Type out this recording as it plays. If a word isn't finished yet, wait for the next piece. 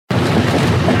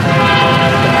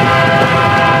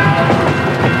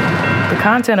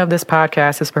content of this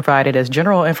podcast is provided as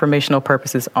general informational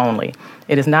purposes only.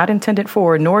 It is not intended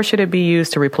for, nor should it be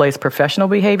used to replace professional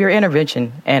behavior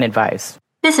intervention and advice.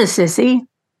 This is Cissy.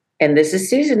 And this is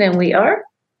Susan, and we are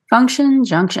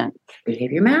Junction.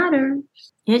 Behavior Matters.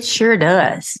 It sure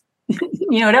does.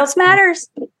 You know what else matters?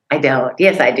 I don't.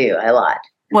 Yes, I do. A lot.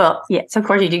 Well, yes, of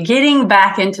course you do. Getting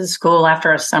back into school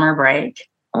after a summer break.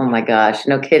 Oh my gosh,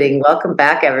 no kidding. Welcome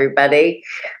back, everybody.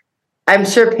 I'm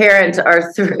sure parents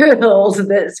are thrilled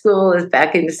that school is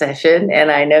back in session,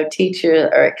 and I know teachers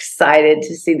are excited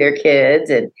to see their kids,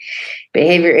 and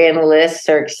behavior analysts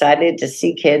are excited to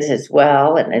see kids as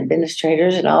well, and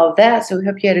administrators and all of that. So we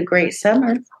hope you had a great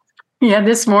summer. Yeah,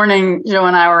 this morning, Joe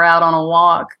and I were out on a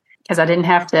walk because I didn't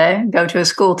have to go to a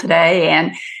school today,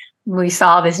 and we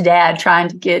saw this dad trying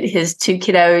to get his two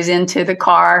kiddos into the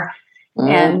car,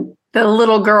 and the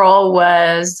little girl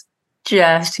was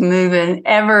just moving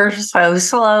ever so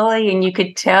slowly, and you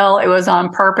could tell it was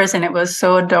on purpose, and it was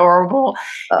so adorable.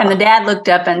 And the dad looked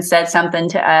up and said something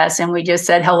to us, and we just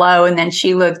said hello, and then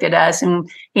she looked at us, and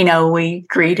we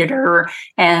greeted her,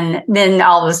 and then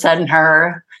all of a sudden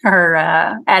her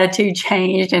attitude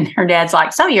changed, and her dad's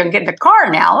like, "So you're getting the car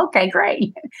now? Okay,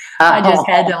 great." I just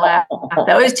had to laugh.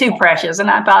 That was too precious, and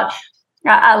I thought,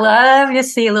 I love to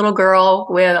see a little girl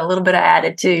with a little bit of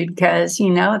attitude because,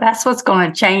 that's what's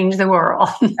going to change the world.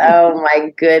 Oh,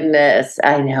 my goodness.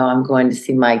 I know. I'm going to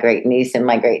see my great niece and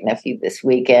my great nephew this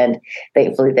weekend.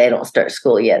 Thankfully, they don't start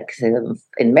school yet because they live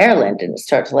in Maryland and it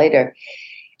starts later.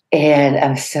 And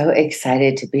I'm so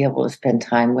excited to be able to spend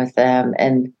time with them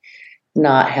and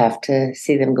not have to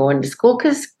see them going to school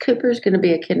because Cooper's going to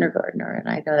be a kindergartner. And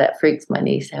I know that freaks my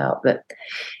niece out. But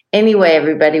anyway,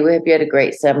 everybody, we hope you had a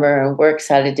great summer, and we're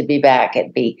excited to be back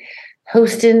and be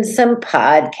hosting some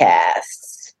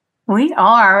podcasts. We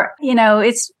are.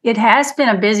 It has been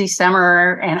a busy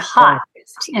summer and hot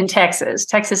in Texas.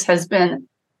 Texas has been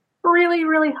really,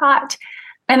 really hot.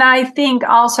 And I think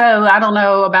also, I don't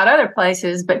know about other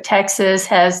places, but Texas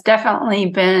has definitely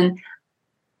been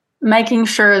making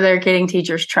sure they're getting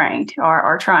teachers trained or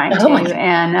are trying to.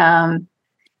 And,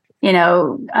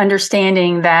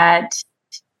 understanding that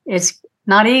it's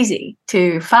not easy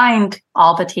to find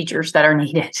all the teachers that are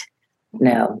needed.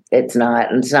 No, it's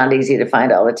not. It's not easy to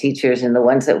find all the teachers, and the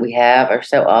ones that we have are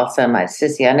so awesome.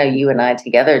 Cissy, I know you and I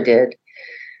together did,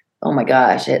 oh my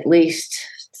gosh, at least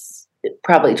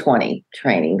probably 20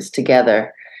 trainings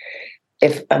together.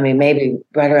 Maybe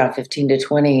right around 15 to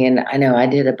 20. And I know I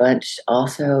did a bunch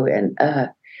also. And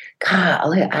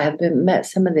golly, I've met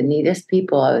some of the neatest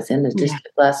people. I was in the district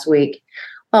last week.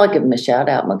 Well, I'll give them a shout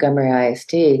out, Montgomery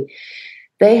ISD.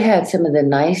 They had some of the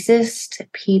nicest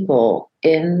people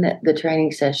in the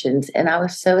training sessions. And I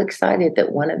was so excited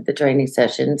that one of the training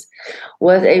sessions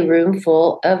was a room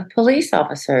full of police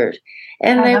officers.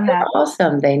 And they were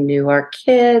awesome. They knew our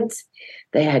kids.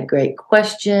 They had great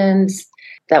questions.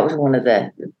 That was one of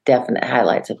the definite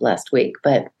highlights of last week.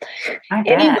 But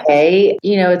anyway,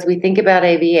 as we think about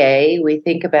ABA, we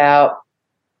think about,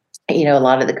 a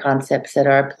lot of the concepts that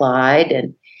are applied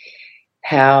and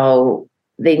how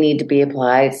they need to be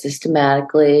applied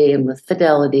systematically and with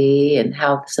fidelity, and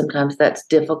how sometimes that's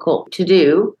difficult to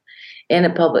do in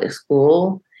a public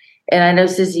school. And I know,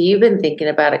 Cissy, you've been thinking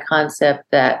about a concept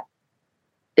that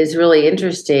is really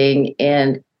interesting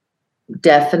and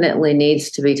definitely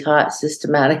needs to be taught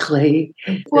systematically.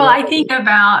 Well, I think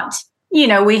about,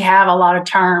 we have a lot of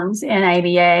terms in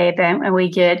ABA and we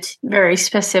get very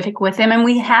specific with them, and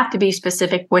we have to be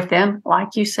specific with them,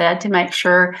 like you said, to make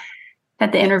sure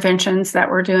that the interventions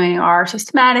that we're doing are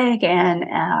systematic and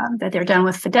that they're done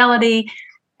with fidelity.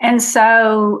 And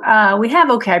so we have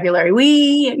vocabulary.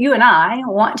 You and I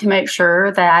want to make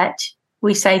sure that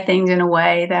we say things in a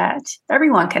way that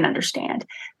everyone can understand,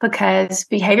 because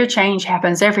behavior change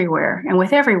happens everywhere and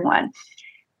with everyone.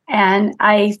 And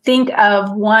I think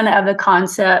of one of the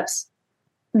concepts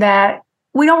that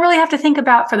we don't really have to think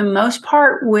about for the most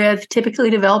part with typically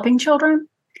developing children.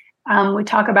 We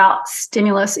talk about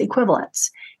stimulus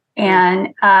equivalence.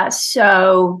 And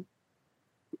so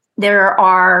there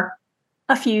are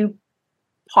a few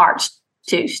parts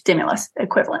to stimulus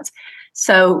equivalence.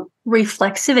 So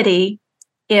reflexivity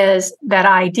is that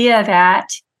idea that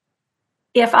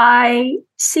if I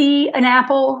see an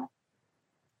apple,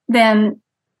 then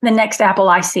the next apple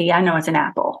I see, I know it's an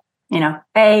apple.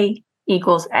 A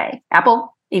equals A.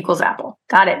 Apple equals apple.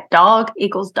 Got it. Dog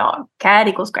equals dog. Cat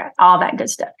equals cat. All that good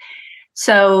stuff.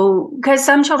 So, because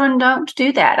some children don't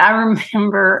do that. I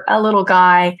remember a little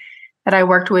guy that I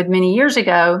worked with many years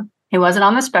ago. He wasn't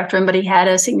on the spectrum, but he had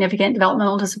a significant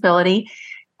developmental disability.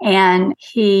 And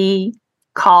he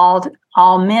called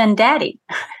all men daddy.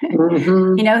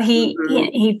 Mm-hmm. He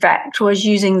in fact was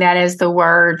using that as the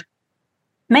word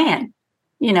man.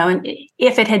 And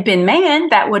if it had been man,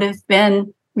 that would have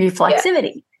been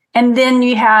reflexivity. Yeah. And then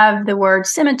you have the word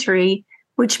symmetry,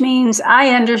 which means I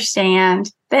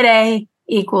understand that A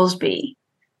equals B.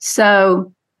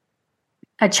 So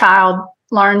a child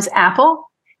learns apple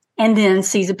and then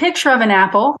sees a picture of an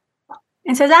apple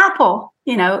and says apple,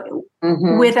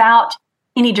 without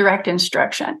any direct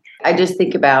instruction. I just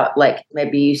think about like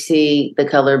maybe you see the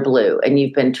color blue and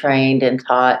you've been trained and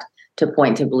taught to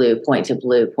point to blue, point to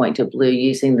blue, point to blue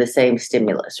using the same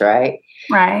stimulus, right?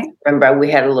 Right. Remember, we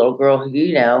had a little girl who,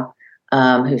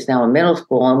 who's now in middle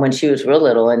school. And when she was real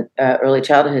little in early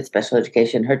childhood special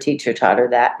education, her teacher taught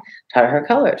her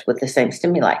colors with the same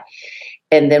stimuli.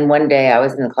 And then one day I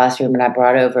was in the classroom and I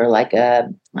brought over like a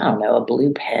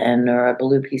blue pen or a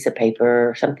blue piece of paper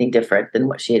or something different than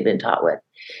what she had been taught with.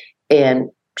 And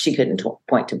she couldn't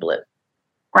point to blue.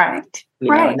 Right.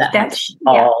 Right. That's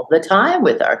all the time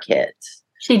with our kids.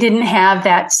 She didn't have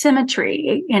that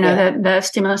symmetry, the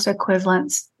stimulus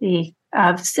equivalency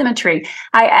of symmetry.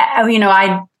 I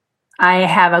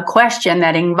have a question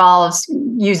that involves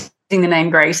using the name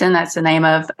Grayson. That's the name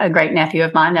of a great nephew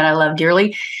of mine that I love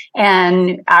dearly.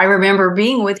 And I remember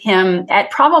being with him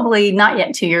at probably not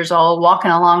yet 2 years old,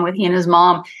 walking along with he and his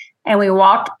mom. And we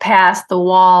walked past the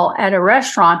wall at a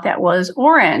restaurant that was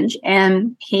orange.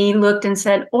 And he looked and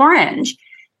said, orange.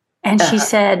 And she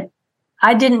said,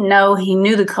 I didn't know he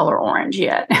knew the color orange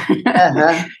yet.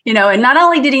 And not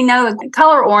only did he know the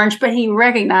color orange, but he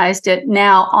recognized it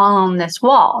now on this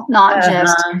wall, not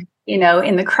just,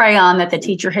 in the crayon that the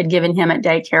teacher had given him at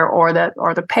daycare or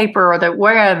the paper or the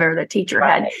wherever the teacher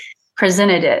had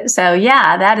presented it. So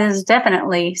yeah, that is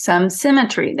definitely some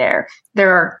symmetry there.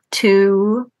 There are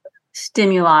two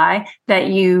stimuli that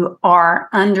you are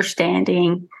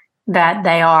understanding that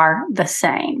they are the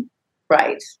same.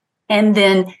 Right. And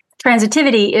then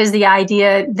transitivity is the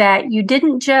idea that you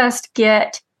didn't just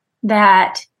get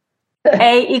that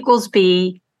A equals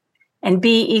B and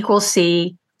B equals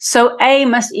C, so A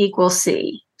must equal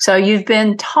C. So you've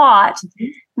been taught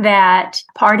that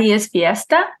party is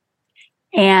fiesta,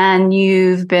 and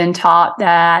you've been taught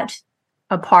that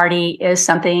a party is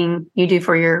something you do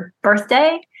for your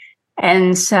birthday.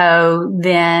 And so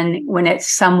then when it's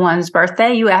someone's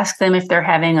birthday, you ask them if they're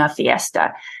having a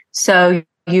fiesta. So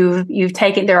you've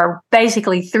taken, there are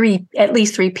basically at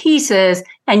least three pieces,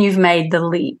 and you've made the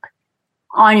leap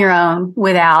on your own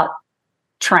without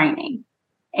training.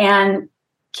 And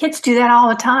kids do that all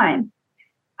the time.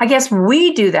 I guess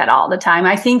we do that all the time.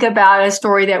 I think about a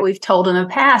story that we've told in the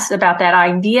past about that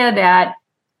idea that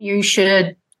you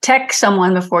should text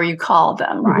someone before you call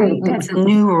them, right? That's a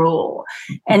new rule.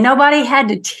 And nobody had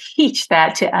to teach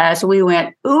that to us. We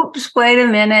went, oops, wait a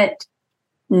minute.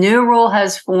 New rule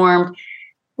has formed.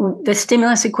 The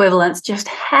stimulus equivalence just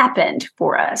happened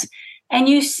for us. And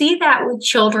you see that with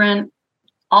children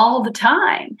all the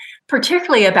time,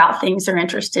 particularly about things they're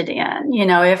interested in.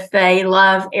 If they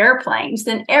love airplanes,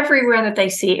 then everywhere that they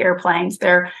see airplanes,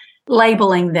 they're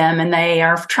labeling them and they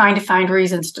are trying to find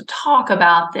reasons to talk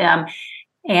about them.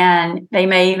 And they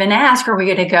may even ask, are we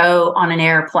going to go on an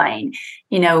airplane?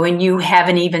 When you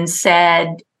haven't even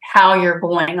said how you're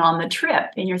going on the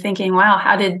trip. And you're thinking, wow,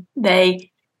 how did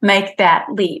they make that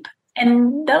leap?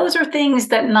 And those are things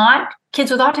that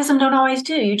kids with autism don't always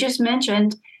do. You just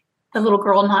mentioned the little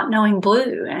girl not knowing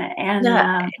blue.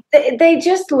 They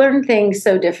just learn things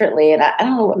so differently. And I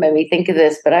don't know what made me think of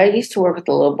this, but I used to work with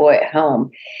a little boy at home.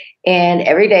 And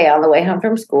every day on the way home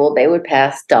from school, they would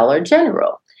pass Dollar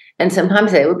General. And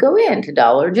sometimes they would go into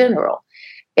Dollar General.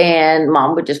 And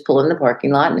mom would just pull in the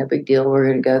parking lot, no big deal. We're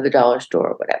going to go to the dollar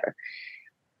store or whatever.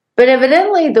 But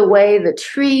evidently the way the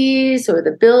trees or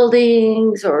the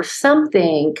buildings or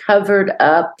something covered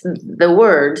up the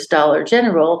words Dollar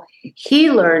General, he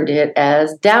learned it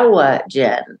as Dawa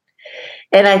Gen.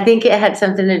 And I think it had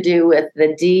something to do with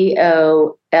the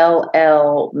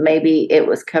DOLL. Maybe it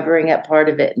was covering up part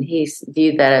of it and he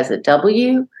viewed that as a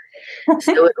W.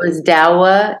 So it was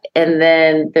Dawa, and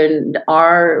then the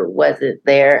R wasn't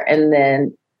there, and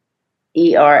then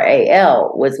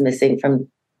ERAL was missing from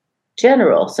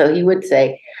general. So he would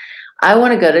say, I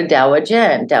want to go to Dawa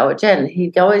Gen.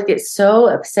 He'd always get so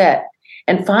upset.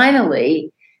 And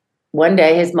finally, one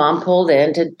day his mom pulled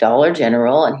into Dollar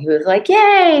General and he was like,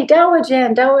 yay, Dawa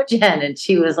Gen. And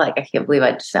she was like, I can't believe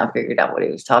I just now figured out what he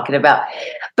was talking about.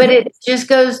 But it just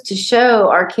goes to show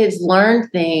our kids learn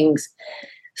things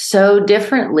so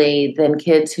differently than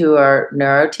kids who are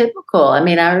neurotypical. I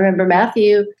mean, I remember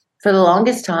Matthew for the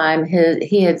longest time,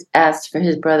 he had asked for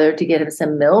his brother to get him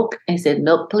some milk. He said,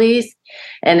 "Milk, please."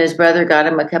 And his brother got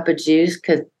him a cup of juice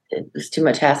because it was too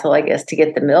much hassle, I guess, to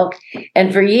get the milk.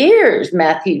 And for years,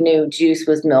 Matthew knew juice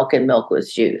was milk and milk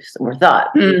was juice, or thought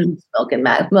milk and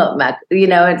milk,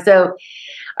 And so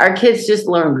our kids just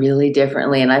learn really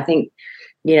differently. And I think,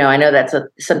 I know that's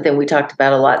something we talked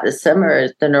about a lot this summer,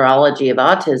 is the neurology of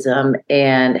autism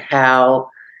and how,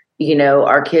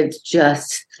 our kids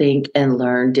just think and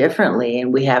learn differently,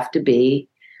 and we have to be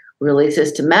really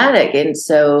systematic. And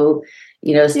so,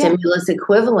 stimulus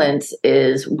equivalence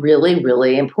is really,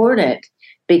 really important,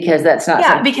 because that's not.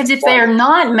 Yeah, because if they're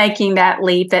not making that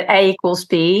leap that A equals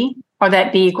B, or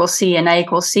that B equals C and A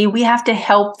equals C, we have to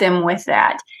help them with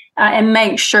that and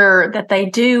make sure that they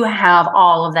do have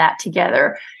all of that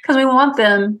together, because we want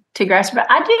them to grasp. But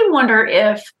I do wonder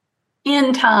if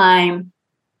in time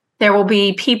there will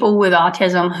be people with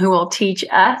autism who will teach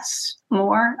us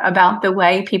more about the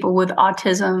way people with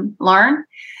autism learn.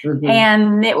 Mm-hmm.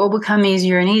 And it will become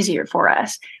easier and easier for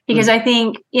us, because I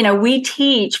think, we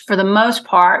teach for the most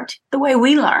part the way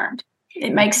we learned.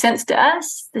 It makes sense to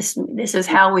us. This is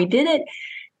how we did it.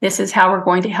 This is how we're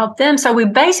going to help them. So we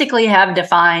basically have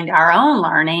defined our own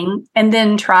learning and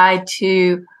then tried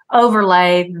to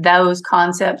overlay those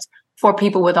concepts for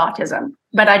people with autism.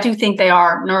 But I do think they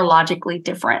are neurologically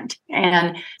different,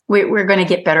 and we're going to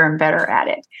get better and better at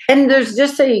it. And there's,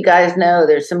 just so you guys know,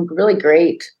 there's some really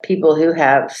great people who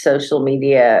have social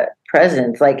media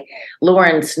presence, like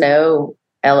Lauren Snow,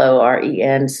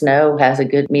 Loren Snow, has a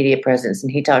good media presence,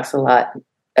 and he talks a lot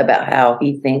about how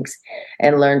he thinks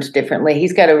and learns differently.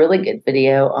 He's got a really good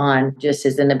video on just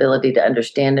his inability to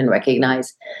understand and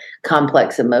recognize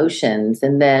complex emotions.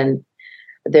 And then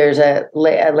there's a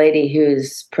lady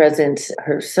whose presence,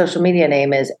 her social media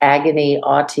name is Agony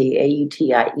Autie,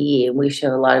 Autie, and we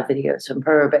show a lot of videos from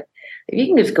her. But if you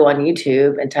can just go on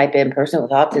YouTube and type in person with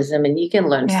autism, and you can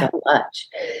learn so much.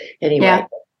 Anyway,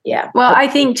 yeah. Well, I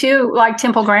think too, like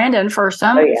Temple Grandin for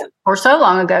so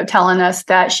long ago, telling us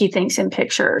that she thinks in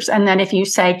pictures, and that if you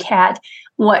say cat,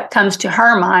 what comes to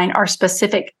her mind are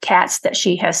specific cats that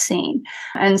she has seen.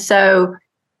 And so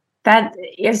that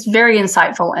is very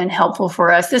insightful and helpful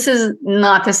for us. This is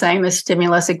not the same as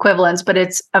stimulus equivalence, but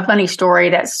it's a funny story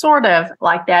that's sort of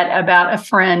like that about a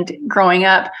friend growing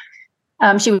up.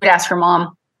 She would ask her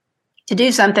mom to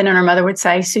do something, and her mother would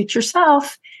say, "Suit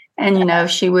yourself."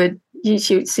 And, she would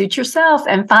suit yourself.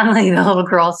 And finally, the little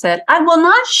girl said, "I will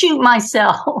not shoot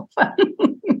myself."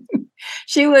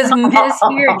 She was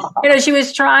mishearing. She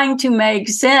was trying to make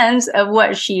sense of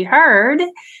what she heard.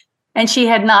 And she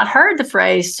had not heard the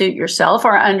phrase "suit yourself"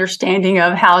 or understanding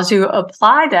of how to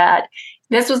apply that.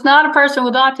 This was not a person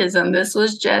with autism. This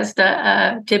was just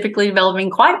a typically developing,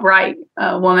 quite bright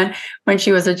woman when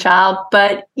she was a child.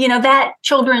 But, that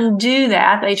children do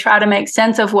that. They try to make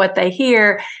sense of what they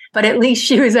hear. But at least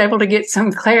she was able to get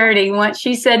some clarity once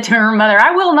she said to her mother,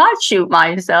 "I will not shoot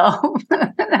myself."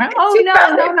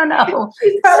 No.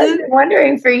 She's probably been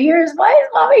wondering for years, why is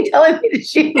mommy telling me to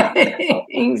shoot myself?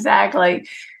 Exactly.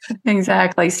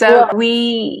 So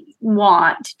we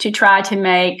want to try to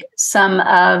make some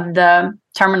of the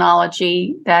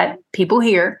terminology that people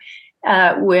hear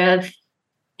with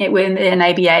an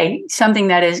ABA something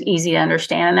that is easy to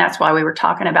understand. And that's why we were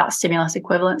talking about stimulus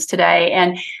equivalence today.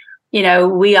 And,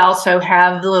 we also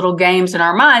have the little games in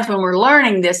our minds when we're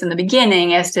learning this in the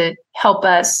beginning as to help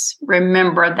us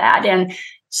remember that. And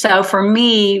so for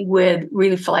me, with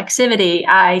reflexivity,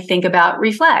 I think about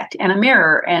reflect and a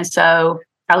mirror. And so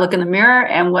I look in the mirror,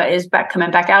 and what is coming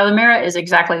back out of the mirror is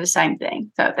exactly the same thing.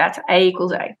 So that's A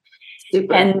equals A.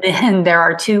 Super. And then there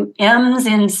are two M's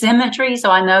in symmetry.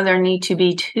 So I know there need to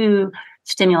be two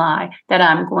stimuli that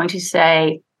I'm going to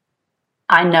say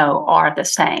I know are the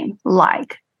same,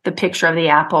 like the picture of the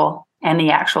apple and the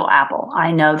actual apple.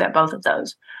 I know that both of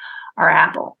those are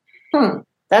apple.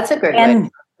 That's a great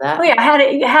way. How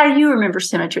do you remember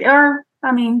symmetry? I'm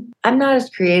not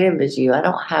as creative as you. I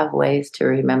don't have ways to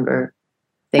remember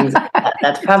things like that.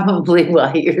 That's probably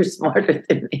why you're smarter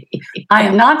than me. I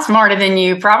am not smarter than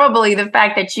you. Probably the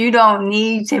fact that you don't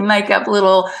need to make up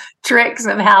little tricks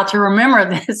of how to remember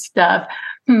this stuff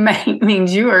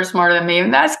means you are smarter than me,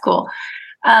 and that's cool.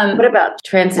 What about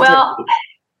transitivity? Well,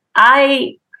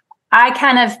 I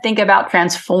kind of think about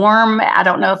transform. I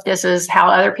don't know if this is how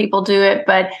other people do it,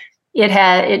 but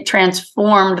it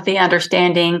transformed the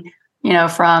understanding,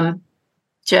 from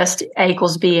just A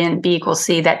equals B and B equals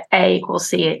C, that A equals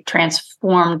C. It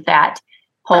transformed that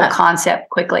whole concept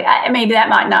quickly. Maybe that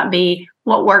might not be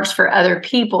what works for other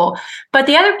people. But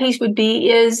the other piece would be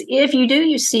is if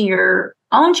you see your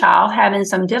own child having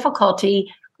some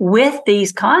difficulty with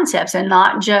these concepts and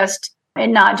not just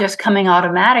coming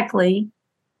automatically,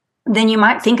 then you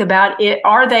might think about it.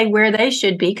 Are they where they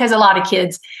should be? Because a lot of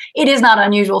kids, it is not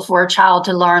unusual for a child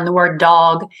to learn the word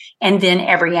dog and then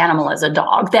every animal is a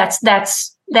dog. There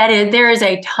is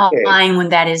a time when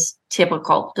that is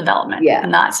typical development,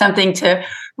 and not something to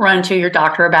run to your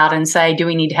doctor about and say, do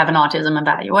we need to have an autism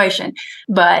evaluation?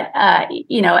 But,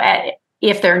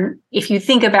 if you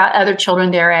think about other children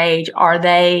their age, are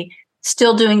they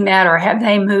still doing that or have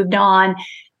they moved on?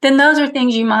 Then those are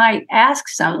things you might ask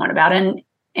someone about.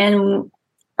 And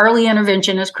early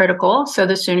intervention is critical. So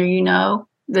the sooner you know,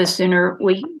 the sooner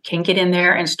we can get in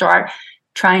there and start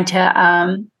trying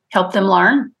to help them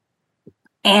learn.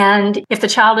 And if the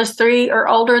child is 3 or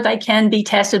older, they can be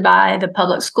tested by the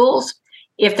public schools.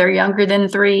 If they're younger than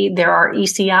 3, there are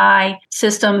ECI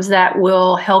systems that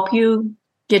will help you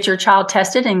get your child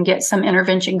tested and get some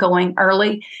intervention going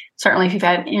early. Certainly, if you've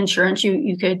had insurance,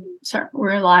 you could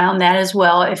rely on that as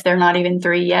well if they're not even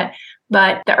 3 yet.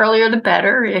 But the earlier, the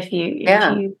better if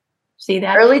you see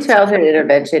that. Early childhood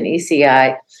intervention,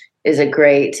 ECI, is a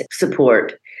great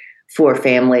support for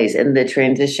families, and the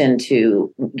transition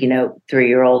to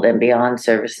 3-year-old and beyond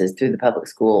services through the public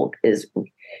school is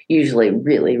usually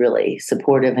really, really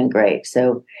supportive and great.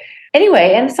 So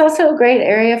anyway, and it's also a great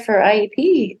area for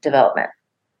IEP development.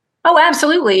 Oh,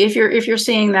 absolutely. If you're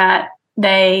seeing that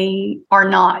they are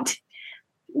not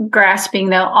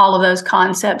grasping all of those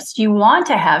concepts, you want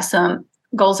to have some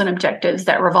goals and objectives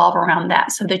that revolve around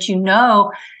that so that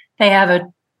they have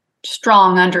a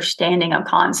strong understanding of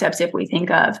concepts. If we think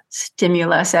of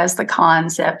stimulus as the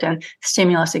concept and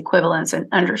stimulus equivalence and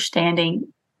understanding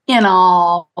in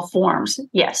all forms.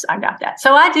 Yes, I got that.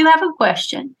 So I do have a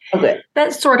question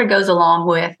that sort of goes along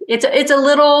with it's a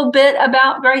little bit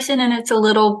about Grayson and it's a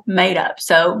little made up.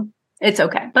 So it's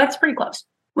okay, but it's pretty close.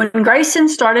 When Grayson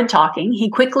started talking, he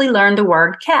quickly learned the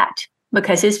word cat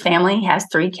because his family has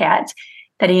 3 cats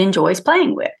that he enjoys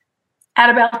playing with. At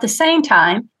about the same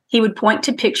time, he would point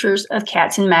to pictures of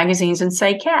cats in magazines and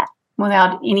say cat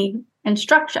without any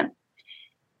instruction.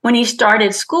 When he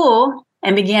started school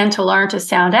and began to learn to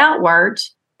sound out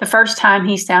words, the first time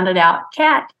he sounded out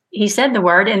cat, he said the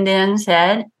word and then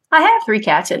said, I have 3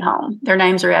 cats at home. Their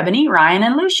names are Ebony, Ryan,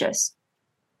 and Lucius.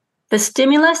 The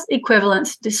stimulus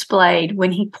equivalence displayed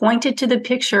when he pointed to the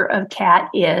picture of cat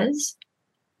is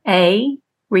A,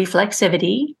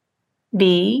 reflexivity,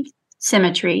 B,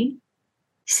 symmetry,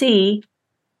 C,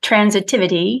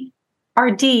 transitivity,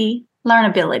 or D,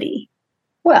 learnability?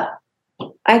 Well,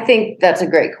 I think that's a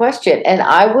great question. And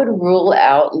I would rule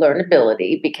out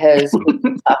learnability because we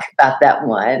talked about that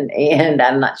one, and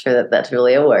I'm not sure that that's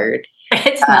really a word.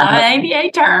 It's not an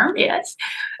ABA term, yes.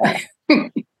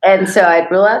 And so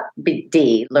I'd rule out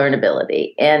D,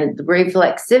 learnability. And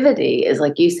reflexivity is,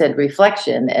 like you said,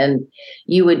 reflection. And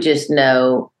you would just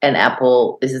know an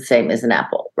apple is the same as an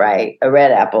apple, right? A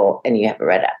red apple, and you have a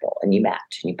red apple, and you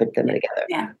match, and you put them together.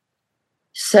 Yeah.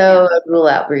 So I'd rule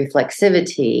out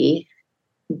reflexivity.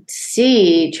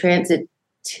 C,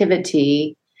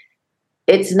 transitivity.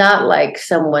 It's not like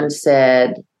someone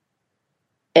said,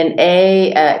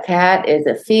 a cat is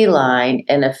a feline,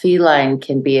 and a feline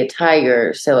can be a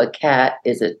tiger. So a cat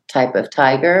is a type of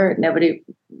tiger.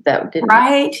 That didn't.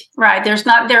 Right.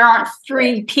 There aren't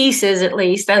 3 pieces, at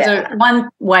least. That's one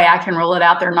way I can rule it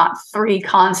out. There are not 3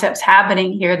 concepts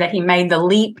happening here that he made the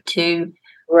leap to.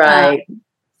 Right.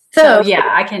 So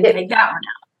I can take that one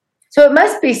out. So it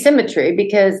must be symmetry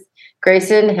because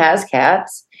Grayson has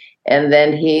cats. And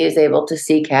then he is able to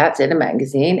see cats in a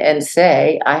magazine and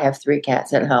say, I have 3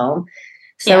 cats at home.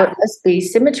 So it must be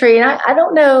symmetry. And I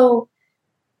don't know.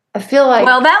 I feel like.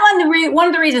 Well, that one, one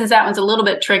of the reasons that one's a little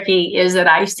bit tricky is that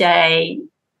I say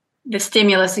the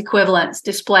stimulus equivalence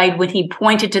displayed when he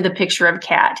pointed to the picture of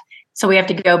cat. So we have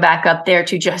to go back up there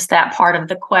to just that part of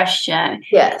the question.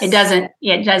 Yes. It doesn't.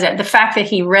 The fact that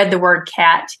he read the word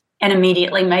cat and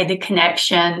immediately made the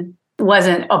connection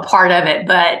wasn't a part of it,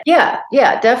 but yeah,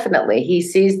 definitely. He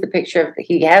sees the picture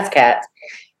he has cats.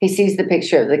 He sees the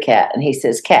picture of the cat and he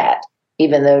says cat,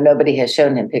 even though nobody has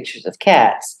shown him pictures of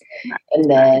cats. Right. And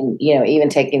then, even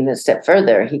taking this step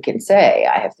further, he can say,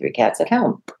 I have 3 cats at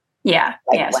home. Yeah.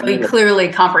 So he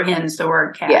clearly comprehends the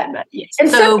word cat. Yeah. But yes. And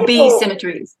so B,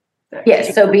 symmetry.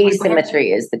 Yes. So B,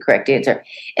 symmetry is the correct answer.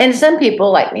 And some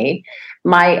people like me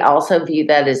might also view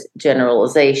that as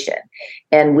generalization.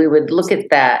 And we would look at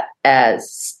that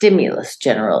as stimulus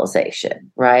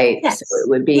generalization, right? Yes. So it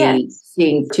would be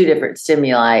seeing 2 different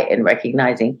stimuli and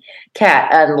recognizing cat,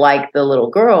 unlike the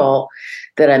little girl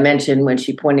that I mentioned when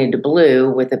she pointed to blue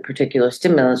with a particular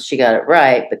stimulus, she got it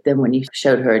right. But then when you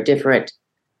showed her a different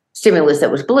stimulus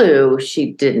that was blue,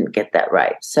 she didn't get that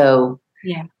right. So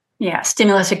yeah,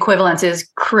 stimulus equivalence is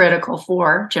critical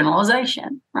for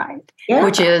generalization, right? Yeah.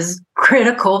 Which is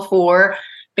critical for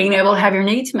being able to have your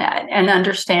needs met and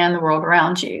understand the world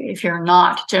around you. If you're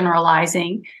not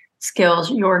generalizing skills,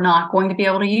 you're not going to be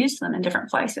able to use them in different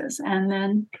places, and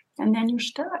then you're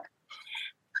stuck.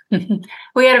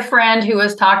 We had a friend who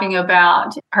was talking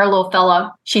about her little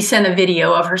fella. She sent a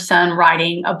video of her son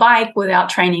riding a bike without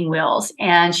training wheels.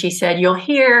 And she said, you'll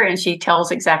hear, and she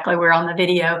tells exactly where on the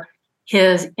video,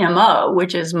 his MO,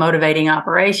 which is motivating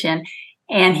operation.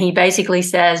 And he basically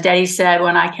says, Daddy said,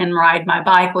 when I can ride my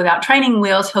bike without training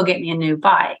wheels, he'll get me a new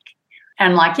bike.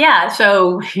 And like, yeah.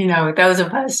 So, those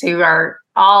of us who are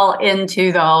all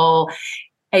into the whole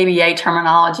ABA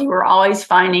terminology, we're always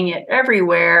finding it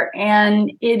everywhere. And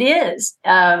it is.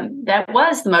 That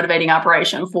was the motivating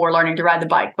operation for learning to ride the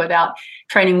bike without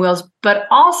training wheels. But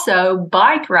also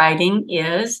bike riding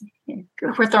is,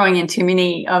 we're throwing in too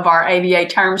many of our ABA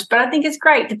terms, but I think it's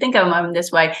great to think of them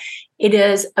this way. It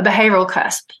is a behavioral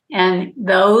cusp. And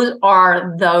those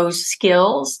are those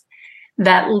skills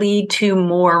that lead to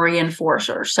more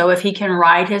reinforcers. So if he can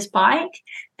ride his bike,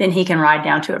 then he can ride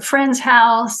down to a friend's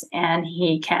house and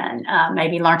he can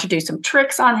maybe learn to do some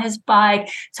tricks on his bike.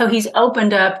 So he's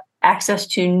opened up access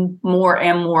to more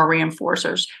and more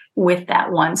reinforcers with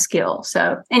that one skill.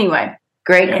 So anyway.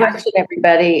 Great question,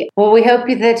 everybody. Well, we hope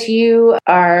that you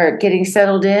are getting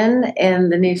settled in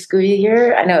the new school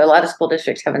year. I know a lot of school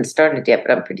districts haven't started yet,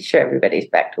 but I'm pretty sure everybody's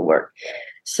back to work.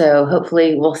 So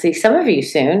hopefully we'll see some of you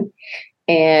soon.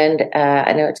 And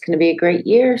I know it's going to be a great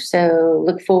year. So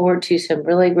look forward to some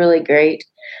really, really great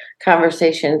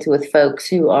conversations with folks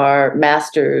who are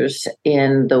masters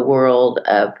in the world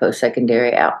of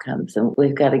post-secondary outcomes. And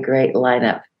we've got a great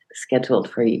lineup scheduled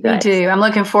for you guys. We do. I'm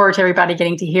looking forward to everybody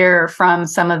getting to hear from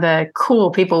some of the cool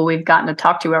people we've gotten to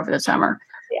talk to over the summer.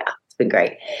 Yeah, it's been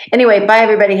great. Anyway, bye,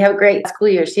 everybody. Have a great school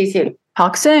year. See you soon.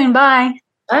 Talk soon. Bye.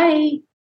 Bye.